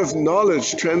fire of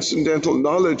knowledge, transcendental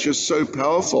knowledge, is so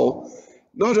powerful.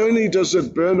 Not only does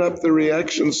it burn up the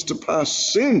reactions to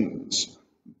past sins,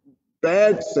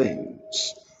 bad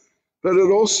things, but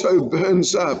it also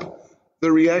burns up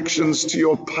the reactions to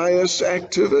your pious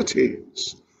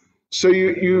activities. So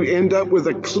you end up with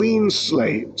a clean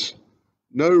slate,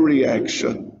 no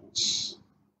reactions.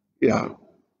 Yeah.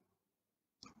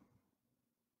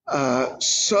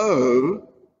 So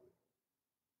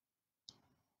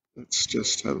let's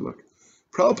just have a look.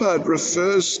 Prabhupada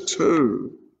refers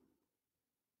to,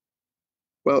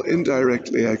 well,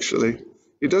 indirectly actually,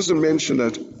 he doesn't mention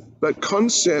it, but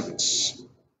concepts,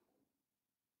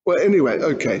 well, anyway,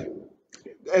 okay.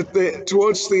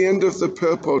 Towards the end of the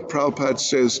purport, Prabhupada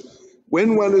says,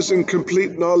 when one is in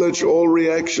complete knowledge, all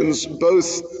reactions,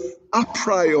 both a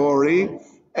priori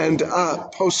and a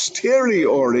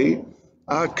posteriori,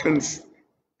 are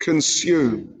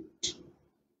consumed.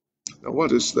 Now,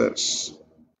 what is this?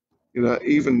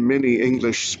 Even many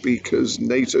English speakers,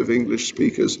 native English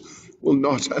speakers, will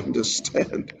not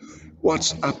understand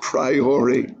what's a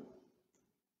priori.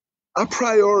 A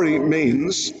priori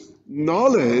means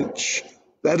knowledge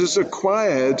that is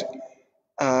acquired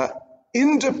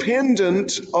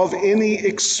independent of any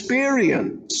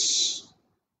experience.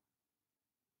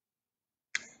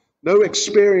 No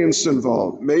experience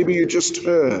involved. Maybe you just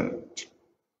heard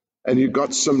and you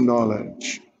got some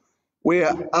knowledge.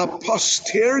 Where a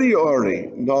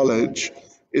posteriori knowledge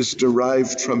is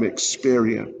derived from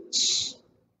experience.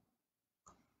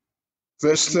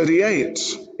 Verse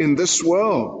 38, in this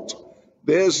world,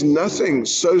 there's nothing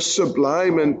so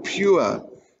sublime and pure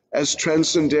as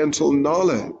transcendental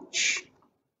knowledge.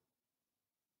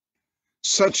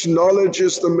 Such knowledge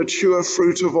is the mature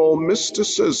fruit of all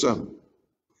mysticism.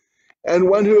 And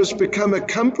one who has become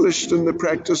accomplished in the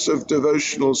practice of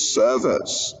devotional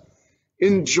service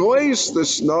enjoys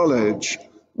this knowledge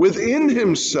within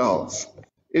himself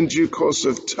in due course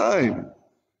of time.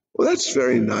 Well, that's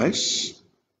very nice.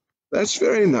 That's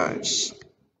very nice.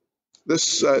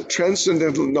 This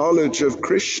transcendental knowledge of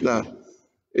Krishna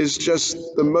is just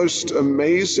the most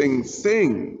amazing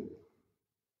thing.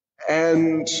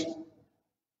 And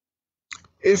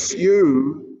if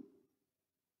you,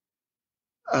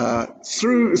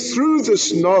 through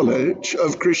this knowledge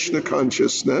of Krishna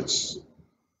consciousness,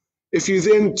 if you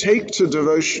then take to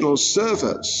devotional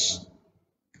service,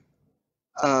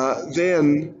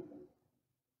 then,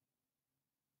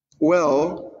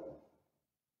 well,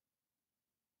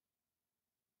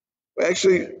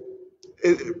 actually,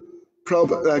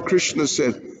 Krishna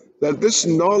said that this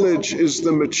knowledge is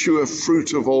the mature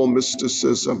fruit of all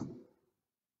mysticism.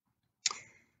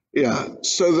 Yeah,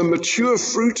 so the mature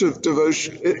fruit of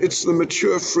devotion, it's the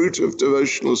mature fruit of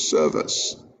devotional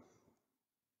service.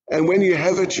 And when you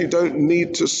have it, you don't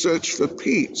need to search for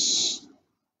peace.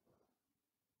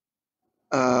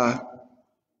 And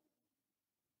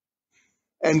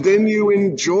then you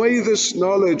enjoy this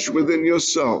knowledge within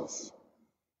yourself.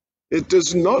 It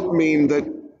does not mean that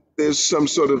there's some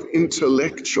sort of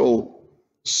intellectual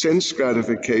sense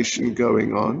gratification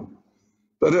going on,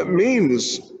 but it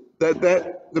means that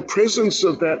the presence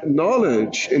of that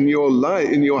knowledge in your life,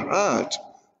 in your heart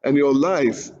and your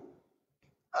life,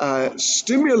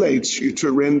 stimulates you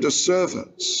to render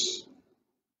service.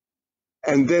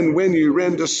 And then when you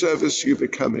render service, you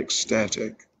become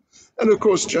ecstatic. And of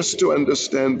course, just to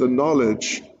understand the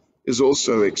knowledge is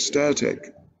also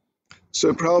ecstatic.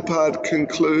 So Prabhupada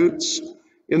concludes,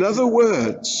 in other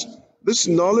words, this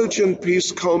knowledge and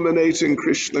peace culminate in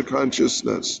Krishna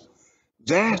consciousness.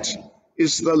 That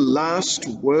is the last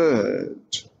word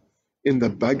in the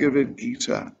Bhagavad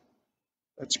Gita.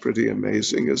 That's pretty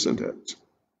amazing, isn't it?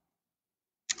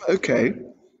 Okay,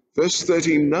 verse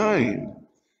 39.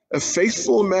 A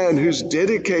faithful man who's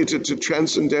dedicated to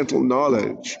transcendental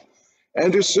knowledge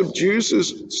and who subdues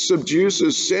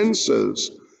his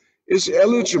senses is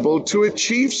eligible to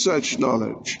achieve such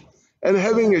knowledge. And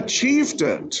having achieved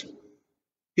it,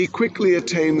 he quickly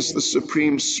attains the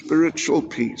supreme spiritual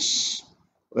peace.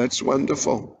 That's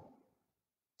wonderful.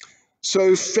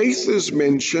 So faith is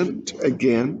mentioned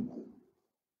again.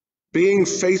 Being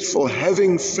faithful,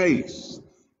 having faith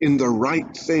in the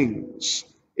right things,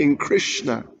 in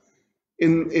Krishna,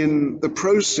 in the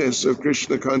process of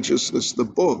Krishna consciousness, the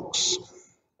books,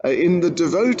 in the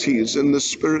devotees, in the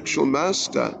spiritual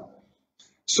master.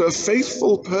 So a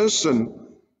faithful person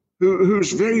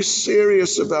who's very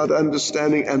serious about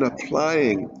understanding and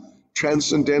applying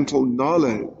transcendental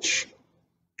knowledge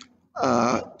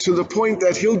to the point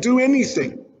that he'll do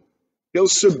anything. He'll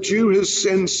subdue his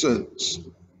senses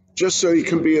just so he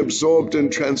can be absorbed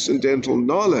in transcendental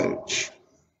knowledge.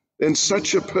 Then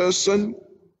such a person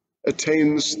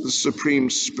attains the supreme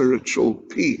spiritual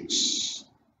peace,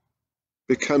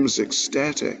 becomes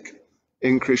ecstatic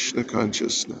in Krishna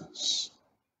consciousness.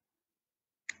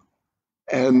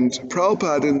 And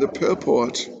Prabhupada in the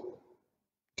purport,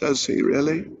 does he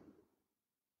really?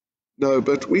 No,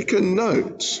 but we can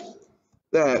note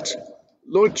that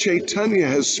Lord Chaitanya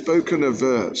has spoken a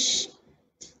verse.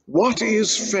 What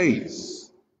is faith?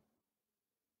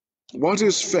 What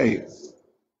is faith?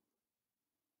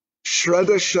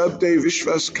 Shraddha Shabde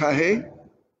Vishwas Kahe,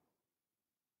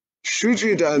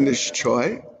 Shujida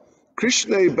Nishchoy,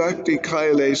 Krishna Bhakti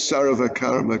Kaile Sarva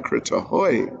Karma Krita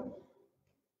Hoy.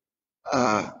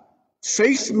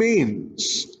 Faith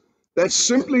means that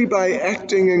simply by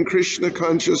acting in Krishna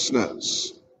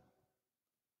consciousness,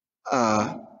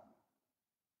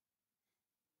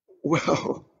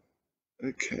 well,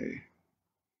 okay.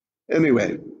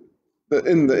 Anyway,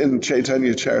 in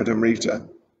Chaitanya Charitamrita,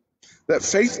 that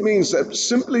faith means that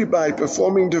simply by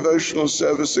performing devotional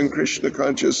service in Krishna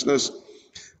consciousness,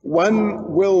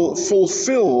 one will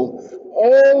fulfill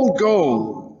all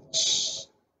goals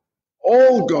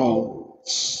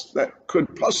that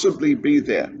could possibly be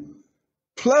there.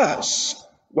 Plus,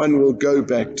 one will go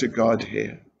back to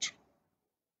Godhead.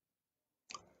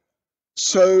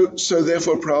 So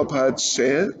therefore, Prabhupada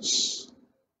says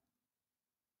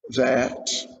that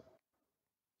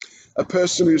a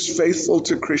person who's faithful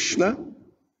to Krishna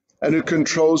and who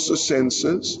controls the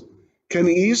senses can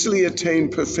easily attain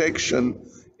perfection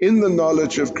in the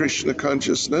knowledge of Krishna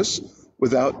consciousness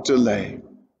without delay.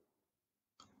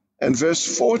 And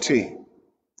verse 40.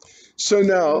 So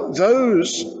now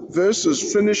those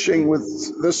verses finishing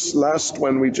with this last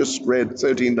one we just read,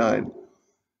 39,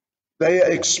 they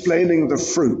are explaining the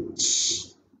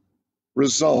fruits,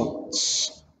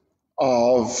 results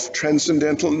of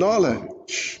transcendental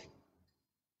knowledge.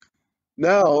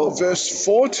 Now, verse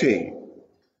 40,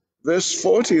 the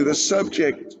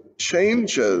subject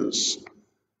changes.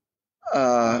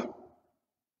 At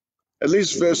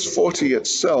least verse 40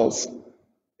 itself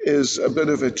is a bit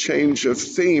of a change of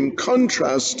theme,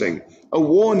 contrasting, a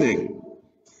warning.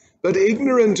 But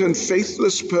ignorant and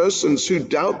faithless persons who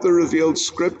doubt the revealed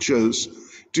scriptures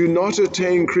do not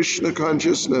attain Krishna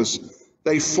consciousness.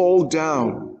 They fall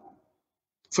down.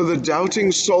 For the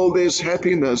doubting soul there's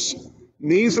happiness,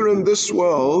 neither in this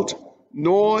world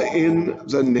nor in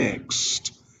the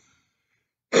next.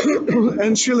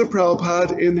 And Srila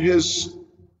Prabhupada, in his,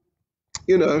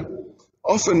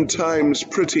 oftentimes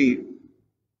pretty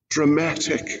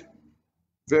dramatic,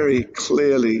 very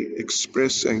clearly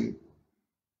expressing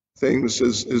things,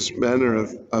 his manner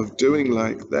of doing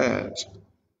like that,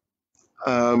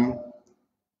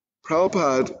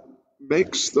 Prabhupada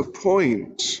makes the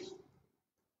point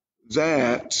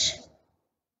that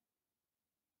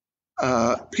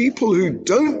people who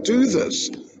don't do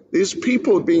this, there's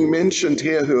people being mentioned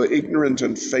here who are ignorant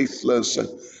and faithless and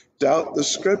doubt the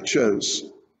scriptures.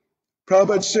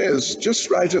 Prabhupada says,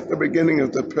 just right at the beginning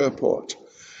of the purport,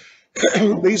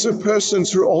 these are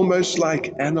persons who are almost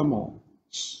like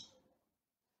animals.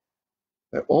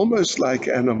 They're almost like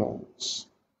animals.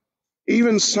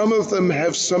 Even some of them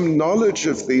have some knowledge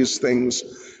of these things,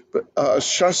 but,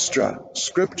 Shastra,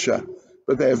 scripture,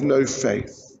 but they have no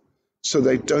faith. So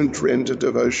they don't render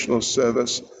devotional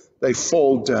service. They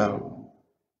fall down.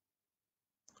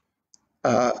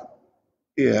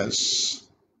 Yes.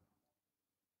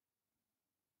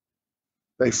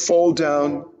 They fall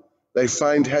down. They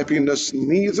find happiness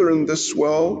neither in this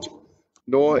world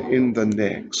nor in the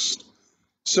next.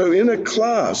 So in a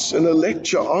class, in a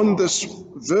lecture on this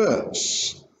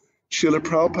verse, Srila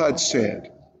Prabhupada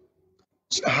said,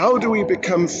 how do we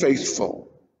become faithful?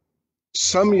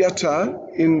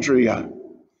 Samyata indriya.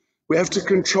 We have to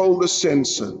control the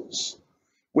senses.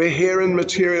 We're here in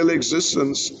material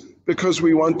existence because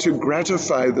we want to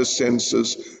gratify the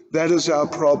senses. That is our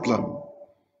problem.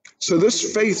 So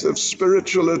this faith of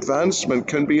spiritual advancement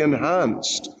can be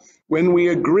enhanced when we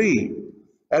agree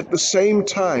at the same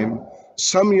time,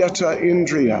 samyata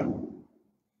indriya.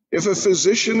 If a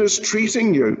physician is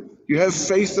treating you, you have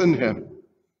faith in him.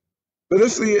 But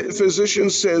if the physician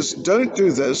says, don't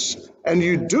do this, and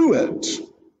you do it,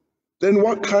 then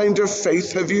what kind of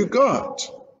faith have you got?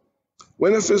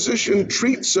 When a physician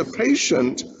treats a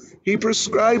patient, he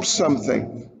prescribes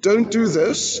something. Don't do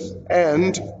this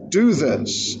and do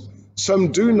this.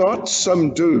 Some do not,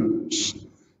 some do's.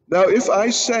 Now, if I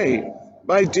say,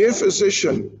 my dear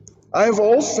physician, I have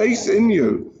all faith in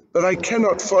you, but I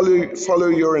cannot follow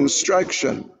your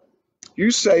instruction.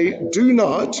 You say, do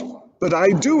not, but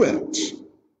I do it.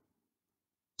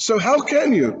 So how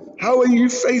can you? How are you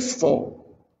faithful?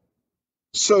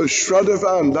 So,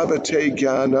 Shraddhavan labhate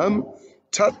jnanam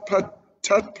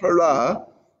tatpara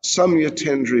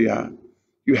samyatendriya.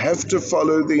 You have to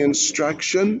follow the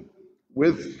instruction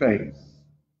with faith.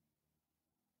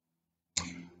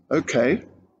 Okay,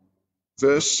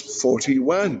 verse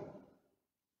 41.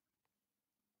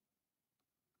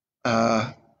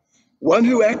 One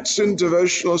who acts in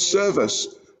devotional service,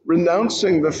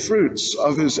 renouncing the fruits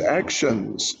of his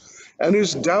actions, and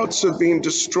whose doubts have been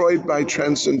destroyed by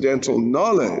transcendental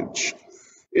knowledge,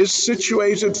 is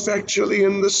situated factually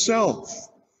in the self.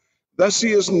 Thus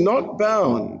he is not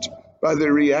bound by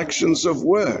the reactions of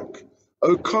work,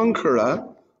 O conqueror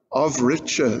of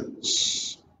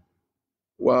riches.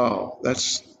 Wow,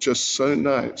 that's just so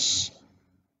nice,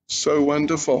 so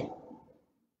wonderful.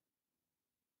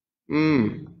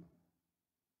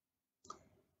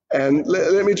 And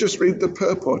let me just read the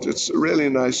purport. It's a really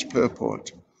nice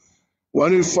purport.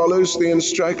 One who follows the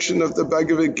instruction of the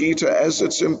Bhagavad Gita as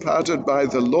it's imparted by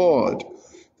the Lord,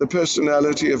 the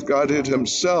personality of Godhead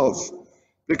himself,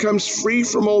 becomes free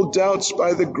from all doubts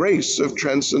by the grace of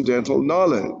transcendental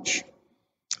knowledge.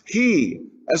 He,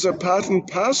 as a part and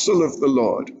parcel of the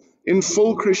Lord, in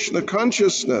full Krishna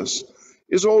consciousness,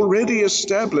 is already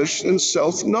established in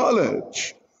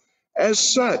self-knowledge. As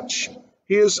such,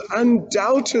 he is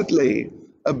undoubtedly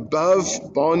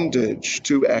above bondage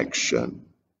to action.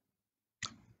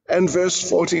 And verse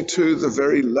 42, the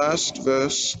very last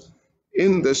verse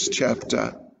in this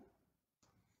chapter.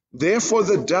 Therefore,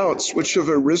 the doubts which have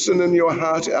arisen in your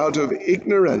heart out of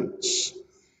ignorance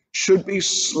should be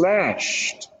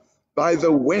slashed by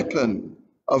the weapon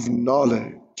of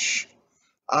knowledge.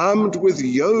 Armed with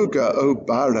yoga, O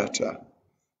Bharata,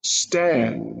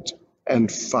 stand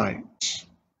and fight.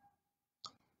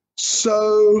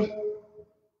 So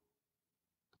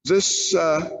this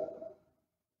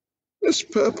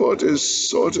purport is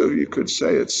sort of, you could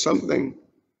say it's something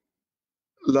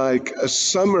like a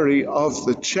summary of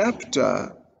the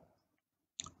chapter.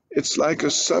 It's like a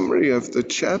summary of the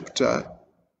chapter.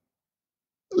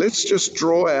 Let's just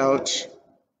draw out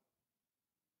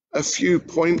a few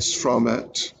points from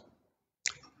it.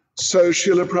 So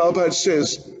Srila Prabhupada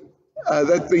says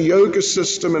that the yoga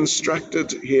system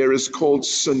instructed here is called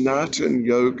Sanatan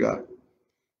Yoga,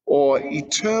 or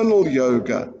eternal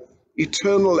yoga,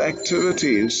 eternal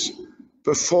activities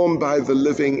performed by the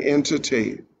living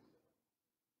entity.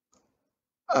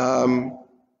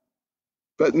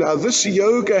 But now this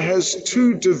yoga has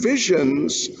two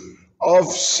divisions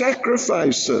of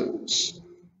sacrifices.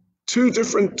 Two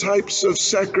different types of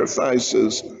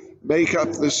sacrifices make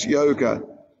up this yoga.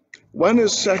 One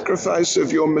is sacrifice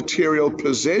of your material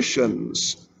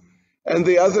possessions, and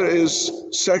the other is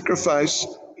sacrifice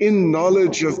in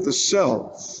knowledge of the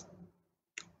self.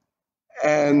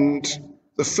 And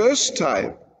the first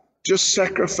type, just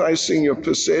sacrificing your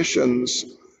possessions,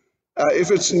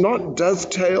 if it's not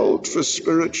dovetailed for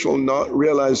spiritual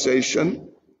realization,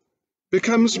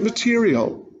 becomes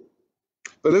material.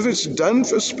 But if it's done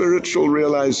for spiritual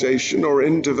realization or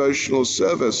in devotional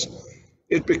service,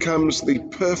 it becomes the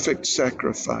perfect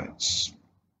sacrifice.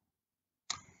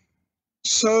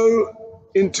 So,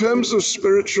 in terms of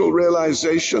spiritual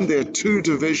realization, there are two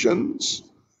divisions: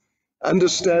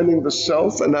 understanding the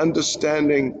self and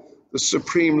understanding the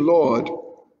Supreme Lord,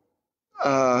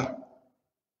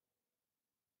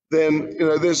 then,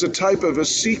 there's a type of a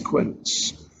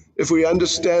sequence. If we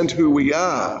understand who we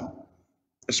are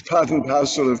as part and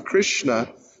parcel of Krishna,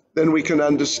 then we can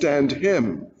understand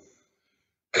him.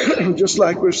 Just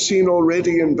like we've seen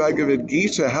already in Bhagavad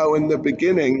Gita, how in the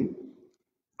beginning,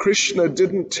 Krishna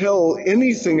didn't tell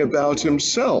anything about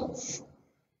himself.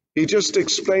 He just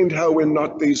explained how we're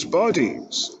not these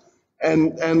bodies.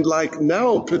 And like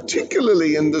now,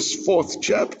 particularly in this 4th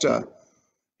chapter,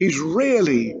 he's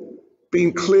really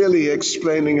been clearly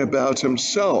explaining about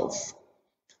himself.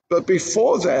 But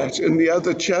before that, in the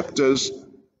other chapters,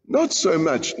 not so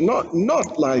much,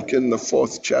 not like in the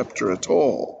 4th chapter at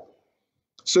all.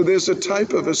 So there's a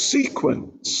type of a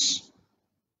sequence.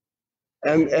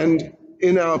 And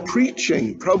in our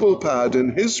preaching, Prabhupada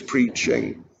in his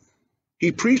preaching,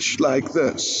 he preached like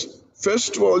this.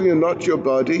 First of all, you're not your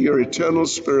body, you're eternal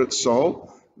spirit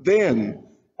soul. Then,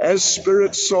 as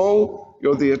spirit soul,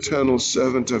 you're the eternal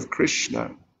servant of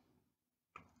Krishna.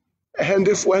 And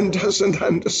if one doesn't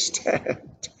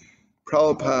understand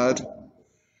Prabhupada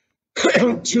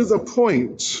to the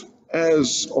point,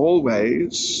 as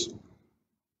always,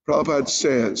 Prabhupada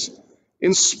says,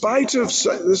 in spite of,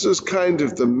 this is kind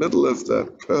of the middle of the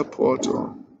purport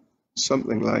or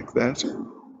something like that.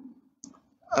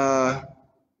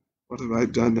 What have I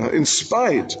done now? In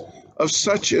spite of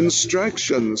such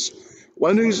instructions,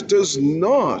 one who does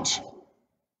not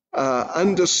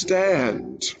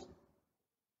understand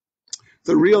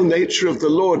the real nature of the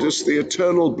Lord as the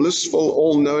eternal, blissful,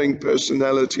 all-knowing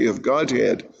personality of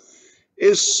Godhead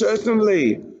is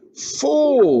certainly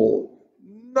fool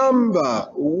number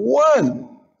one.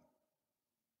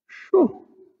 Whew.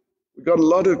 We've got a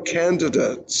lot of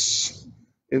candidates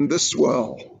in this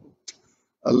world.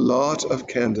 A lot of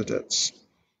candidates.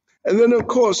 And then, of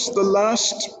course, the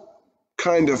last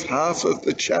kind of half of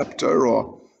the chapter,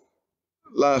 or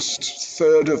last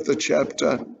third of the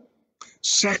chapter,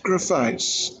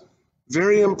 sacrifice.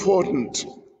 Very important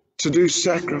to do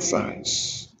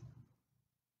sacrifice.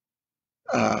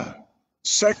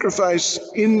 Sacrifice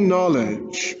in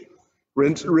knowledge.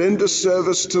 Render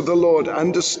service to the Lord,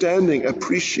 understanding,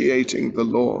 appreciating the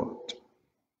Lord.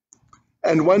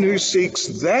 And one who seeks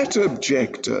that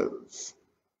objective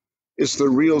is the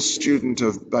real student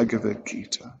of Bhagavad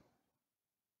Gita.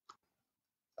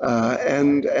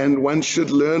 And one should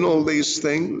learn all these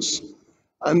things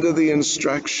under the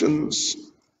instructions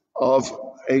of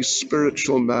a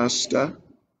spiritual master.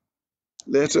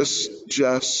 Let us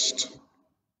just...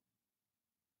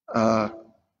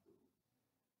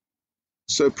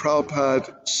 So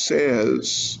Prabhupada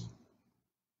says,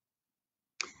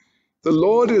 the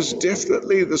Lord is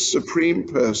definitely the supreme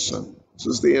person. This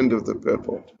is the end of the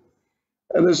purport.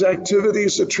 And his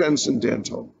activities are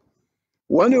transcendental.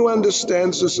 One who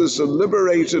understands this as a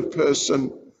liberated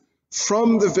person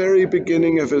from the very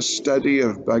beginning of his study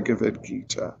of Bhagavad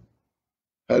Gita.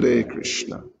 Hare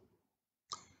Krishna.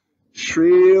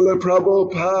 Srila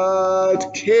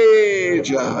Prabhupada Ki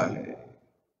Jai.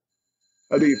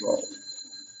 Haribol.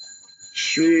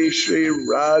 Shri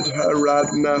Radha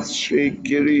Radhanath Shri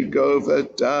Giri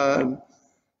Govardhan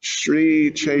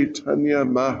Shri Chaitanya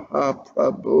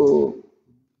Mahaprabhu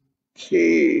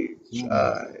Ki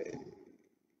Jai.